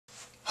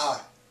Hi,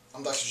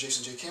 I'm Dr.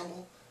 Jason J.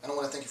 Campbell, and I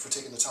want to thank you for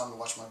taking the time to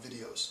watch my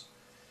videos.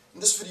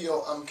 In this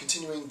video, I'm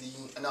continuing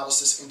the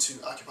analysis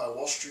into Occupy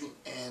Wall Street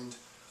and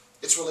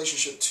its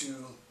relationship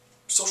to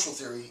social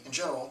theory in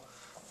general.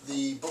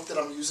 The book that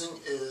I'm using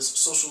is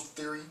Social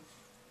Theory,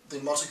 the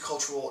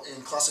Multicultural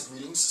and Classic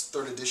Readings,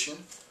 3rd edition.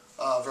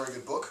 Very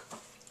good book.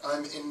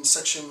 I'm in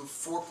section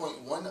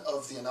 4.1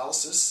 of the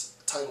analysis,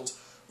 titled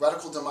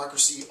Radical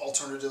Democracy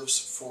Alternatives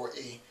for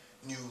a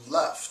New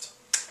Left.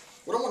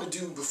 What I want to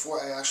do before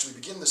I actually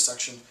begin this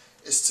section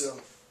is to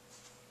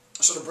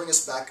sort of bring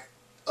us back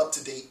up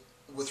to date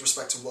with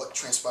respect to what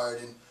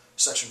transpired in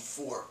section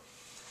 4.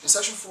 In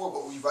section 4,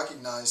 what we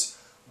recognized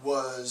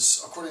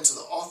was, according to the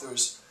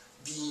authors,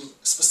 the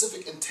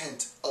specific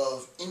intent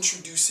of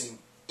introducing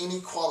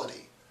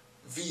inequality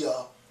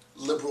via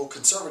liberal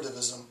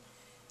conservatism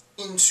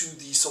into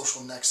the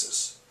social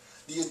nexus.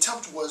 The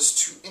attempt was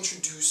to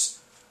introduce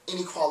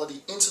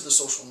inequality into the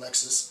social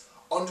nexus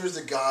under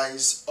the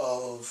guise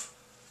of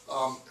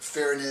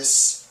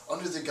fairness,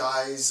 under the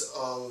guise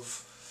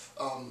of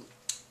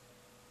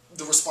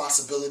the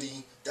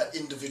responsibility that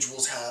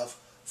individuals have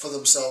for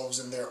themselves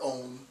and their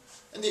own.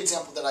 And the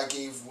example that I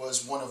gave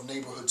was one of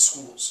neighborhood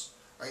schools,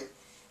 right?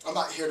 I'm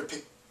not here to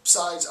pick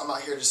sides. I'm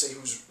not here to say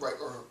who's right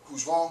or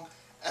who's wrong,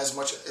 as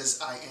much as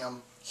I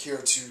am here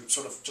to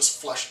sort of just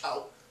flesh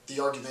out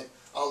the argument.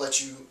 I'll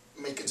let you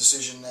make a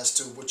decision as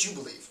to what you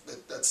believe.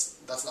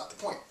 That's not the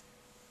point.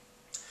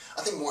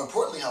 I think more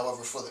importantly,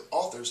 however, for the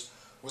authors,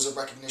 was a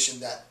recognition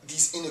that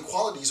these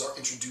inequalities are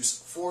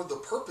introduced for the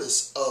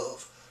purpose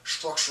of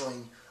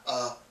structuring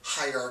a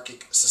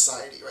hierarchic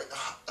society, right?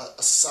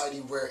 A society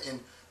wherein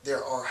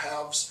there are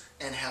haves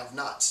and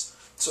have-nots.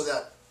 So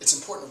that it's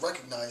important to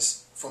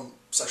recognize from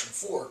section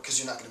 4, because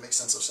you're not going to make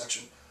sense of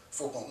section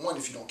 4.1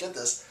 if you don't get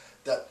this,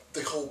 that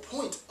the whole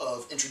point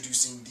of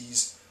introducing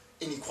these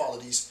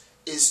inequalities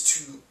is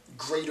to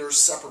greater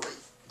separate,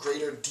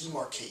 greater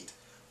demarcate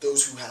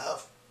those who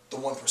have the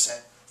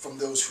 1% from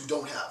those who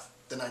don't have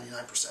the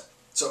 99%.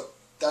 So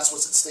that's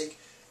what's at stake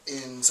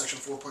in section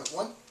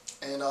 4.1,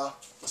 and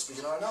let's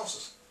begin our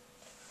analysis.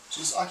 So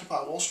this is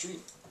Occupy Wall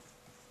Street.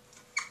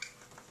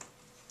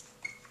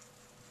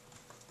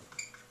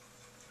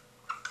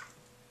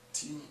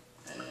 T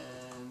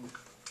and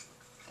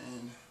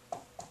an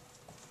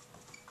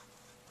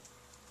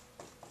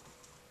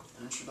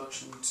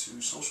introduction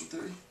to social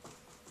theory.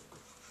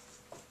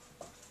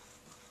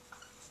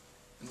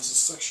 And this is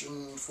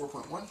section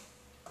 4.1.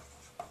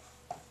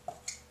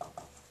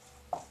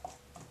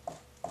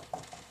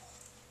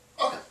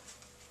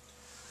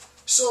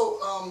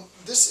 So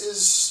this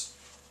is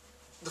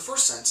the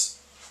first sense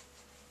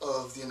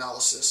of the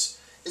analysis,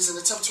 is an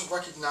attempt to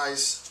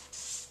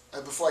recognize,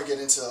 before I get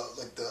into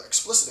like the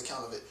explicit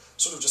account of it,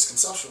 sort of just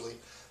conceptually,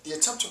 the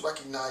attempt to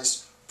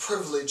recognize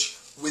privilege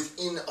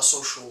within a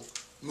social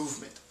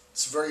movement.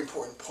 It's a very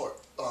important part,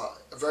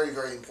 a very,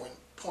 very important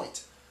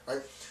point,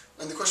 right?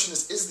 And the question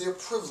is there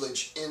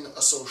privilege in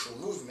a social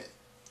movement?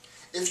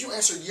 If you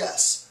answer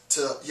yes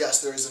to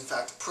yes, there is in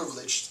fact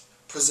privileged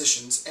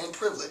positions and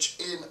privilege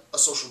in a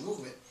social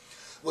movement,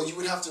 well, you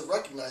would have to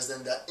recognize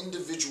then that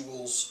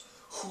individuals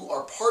who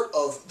are part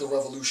of the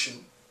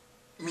revolution,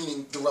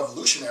 meaning the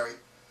revolutionary,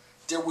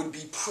 there would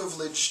be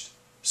privileged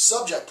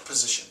subject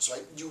positions,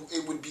 right?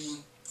 It would be,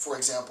 for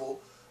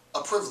example,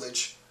 a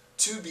privilege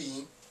to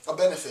be, a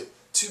benefit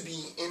to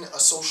be in a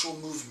social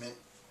movement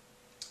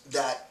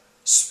that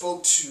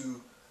spoke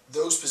to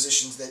those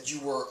positions that you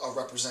were a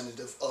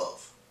representative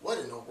of. What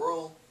in the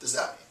world does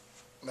that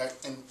mean? Right?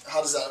 And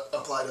how does that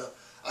apply to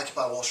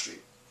Occupy Wall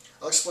Street?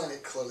 I'll explain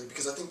it clearly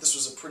because I think this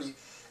was a pretty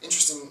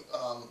interesting.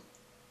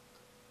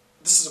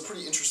 This is a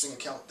pretty interesting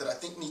account that I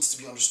think needs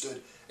to be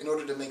understood in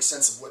order to make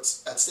sense of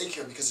what's at stake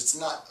here, because it's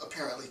not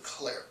apparently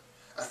clear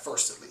at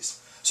first, at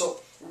least.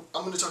 So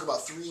I'm going to talk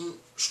about three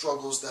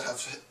struggles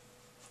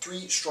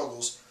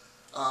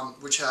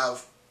which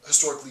have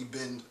historically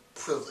been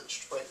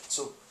privileged, right?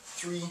 So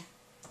 3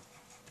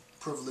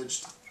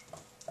 privileged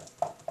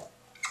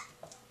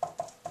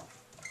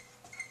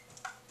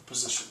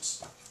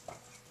positions.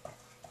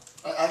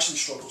 Actually,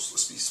 struggles,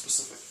 let's be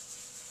specific.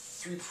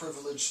 3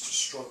 privileged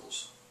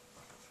struggles.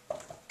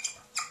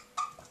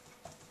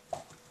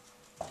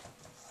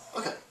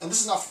 Okay, and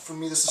this is not from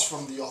me, this is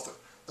from the author.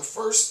 The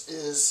first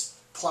is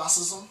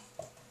classism.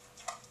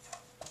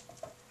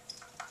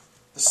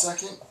 The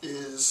second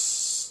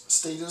is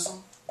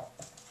statism.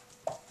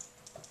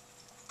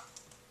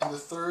 And the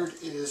third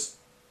is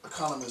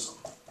economism.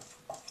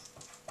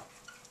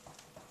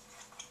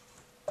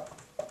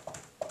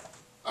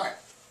 Alright,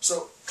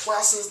 so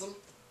classism,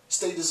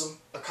 statism,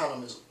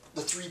 economism,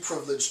 the 3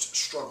 privileged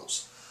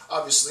struggles.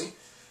 Obviously,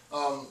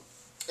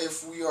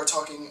 if we are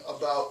talking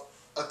about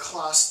a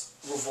class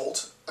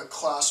revolt, a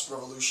class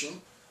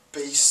revolution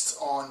based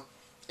on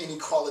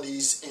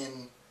inequalities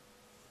in,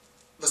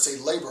 let's say,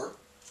 labor,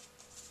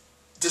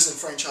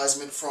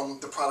 disenfranchisement from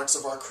the products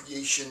of our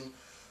creation,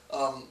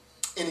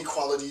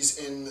 inequalities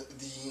in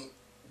the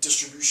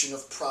distribution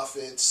of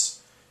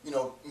profits,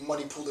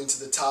 money pulled into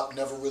the top,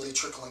 never really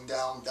trickling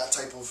down, that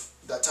type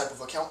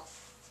of account.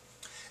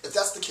 If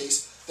that's the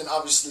case, then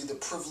obviously the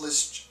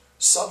privileged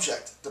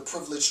subject, the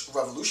privileged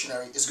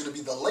revolutionary, is going to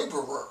be the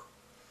laborer,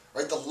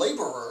 right? The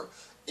laborer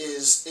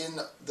is in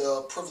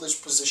the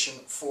privileged position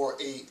for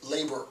a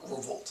labor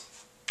revolt.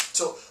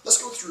 So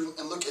let's go through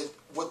and look at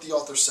what the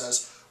author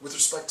says with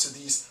respect to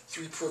these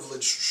three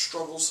privileged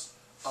struggles,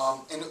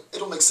 and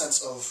it'll make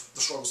sense of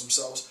the struggles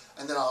themselves,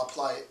 and then I'll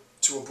apply it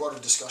to a broader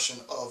discussion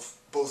of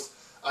both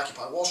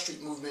Occupy Wall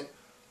Street movement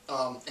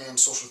and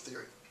social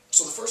theory.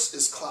 So the first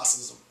is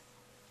classism.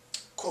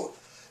 Quote,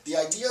 the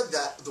idea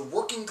that the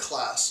working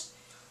class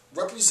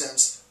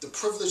represents the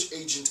privileged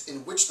agent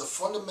in which the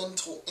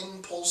fundamental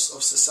impulse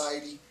of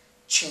society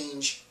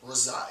change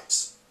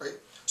resides, right?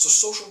 So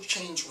social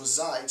change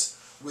resides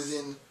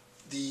within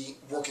the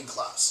working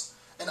class.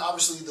 And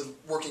obviously the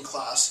working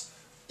class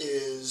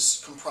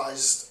is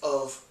comprised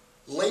of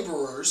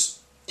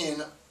laborers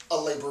in a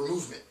labor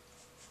movement.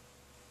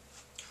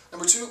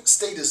 Number two,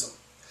 statism.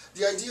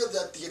 The idea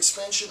that the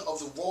expansion of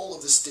the role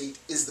of the state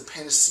is the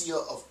panacea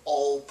of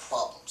all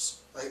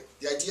problems, right?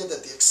 The idea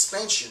that the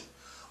expansion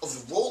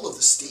of the role of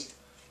the state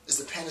is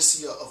the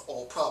panacea of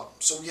all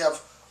problems. So we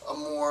have a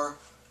more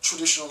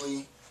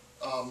traditionally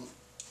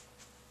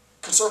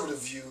conservative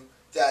view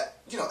that,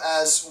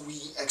 as we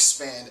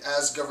expand,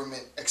 as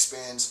government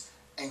expands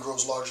and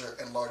grows larger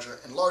and larger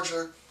and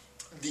larger,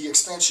 the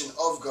expansion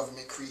of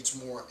government creates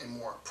more and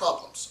more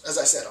problems. As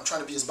I said, I'm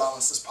trying to be as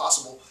balanced as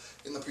possible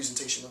in the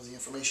presentation of the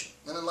information.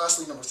 And then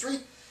lastly, number three,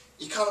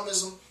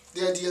 economism,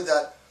 the idea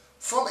that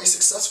from a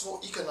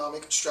successful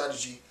economic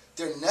strategy,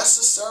 there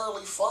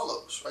necessarily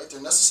follows, right?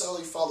 There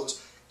necessarily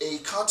follows a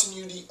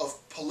continuity of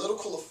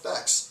political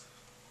effects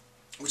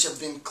which have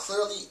been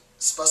clearly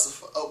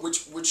specified,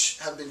 which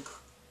have been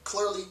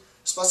clearly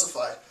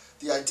specified.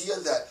 The idea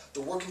that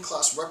the working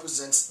class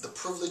represents the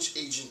privileged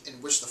agent in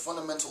which the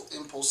fundamental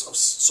impulse of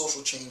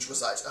social change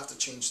resides. I have to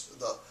change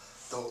the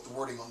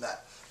wording on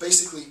that.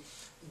 Basically,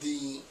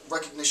 the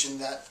recognition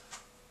that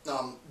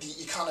the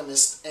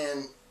economist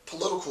and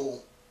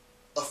political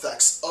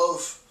effects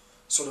of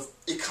sort of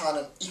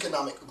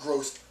economic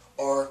growth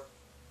are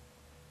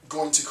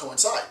going to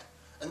coincide.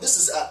 And this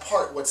is at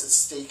part what's at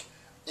stake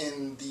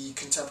in the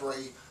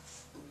contemporary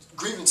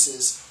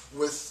grievances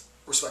with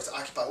respect to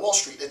Occupy Wall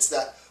Street. It's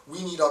that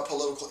we need our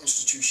political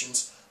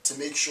institutions to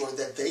make sure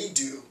that they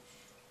do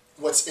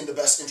what's in the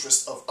best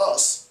interest of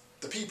us,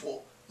 the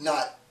people,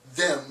 not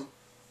them,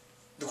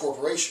 the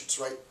corporations,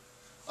 right?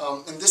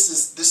 And this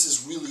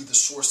is really the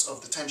source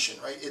of the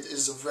tension, right? It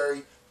is a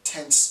very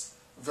tense,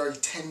 very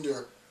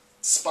tender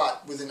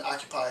spot within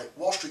Occupy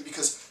Wall Street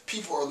because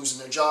people are losing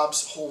their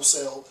jobs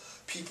wholesale.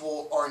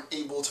 People aren't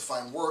able to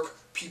find work.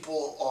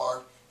 People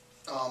are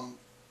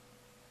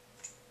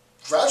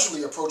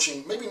gradually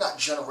approaching, maybe not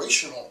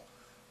generational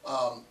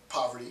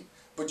poverty,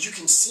 but you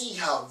can see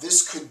how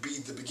this could be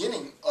the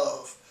beginning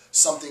of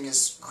something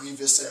as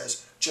grievous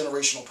as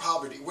generational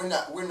poverty. We're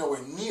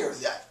nowhere near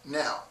that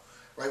now,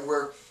 right?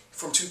 Where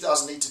from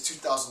 2008 to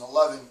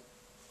 2011,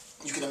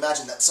 you can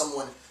imagine that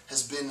someone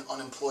has been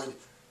unemployed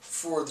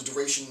for the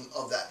duration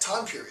of that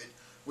time period,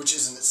 which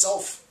is in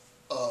itself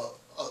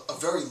a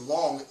very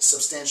long,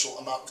 substantial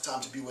amount of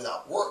time to be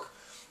without work.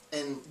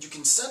 And you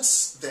can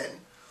sense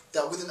then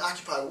that within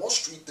Occupy Wall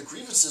Street, the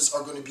grievances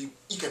are going to be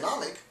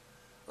economic,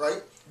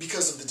 right?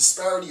 Because of the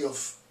disparity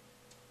of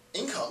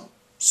income,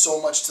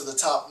 so much to the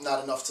top,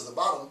 not enough to the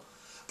bottom,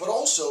 but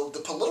also the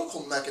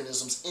political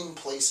mechanisms in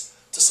place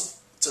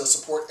to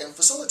support and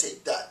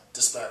facilitate that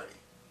disparity,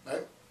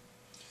 right?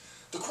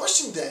 The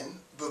question then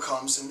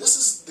becomes, and this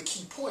is the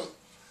key point,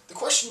 the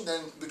question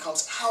then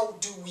becomes, how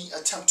do we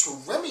attempt to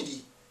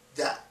remedy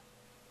that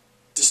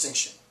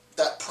distinction,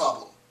 that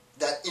problem,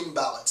 that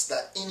imbalance,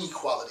 that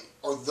inequality,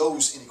 or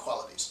those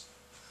inequalities?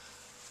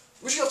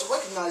 What you have to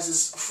recognize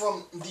is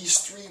from these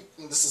three,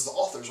 and this is the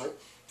authors, right?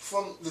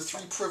 From the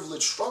three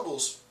privileged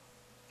struggles,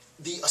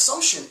 the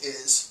assumption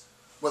is,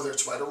 whether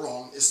it's right or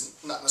wrong is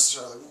not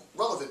necessarily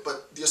relevant,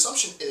 but the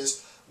assumption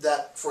is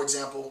that, for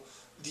example,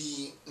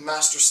 the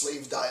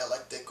master-slave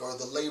dialectic, or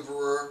the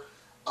laborer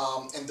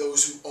and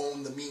those who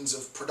own the means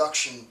of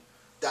production,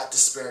 that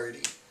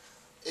disparity.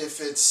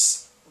 If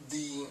it's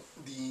the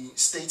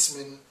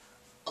statesman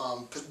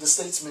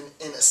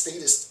in a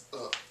statist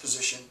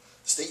position,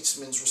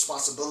 statesman's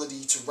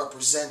responsibility to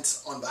represent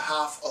on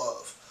behalf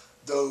of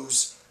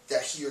those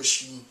that he or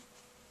she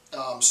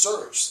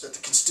serves, that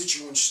the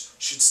constituents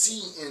should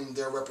see in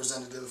their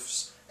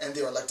representatives and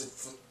their elected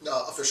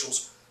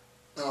officials,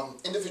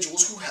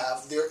 individuals who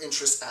have their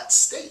interests at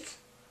stake.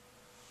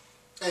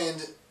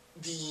 And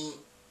the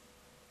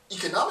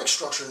economic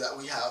structure that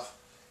we have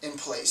in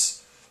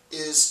place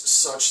is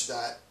such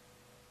that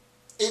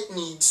it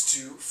needs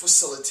to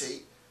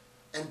facilitate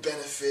and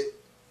benefit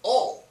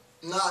all,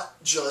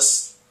 not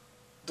just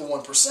the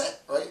 1%,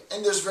 right?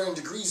 And there's varying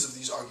degrees of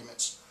these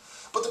arguments.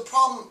 But the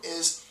problem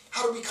is,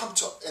 how do we come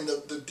to, and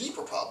the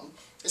deeper problem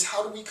is,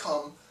 how do we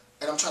come,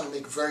 and I'm trying to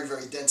make very,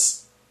 very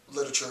dense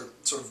literature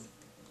sort of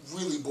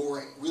really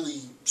boring,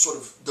 really sort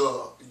of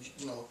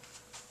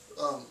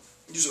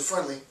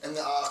user-friendly, and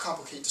I'll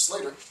complicate this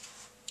later.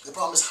 The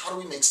problem is, how do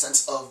we make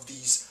sense of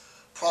these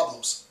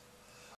problems?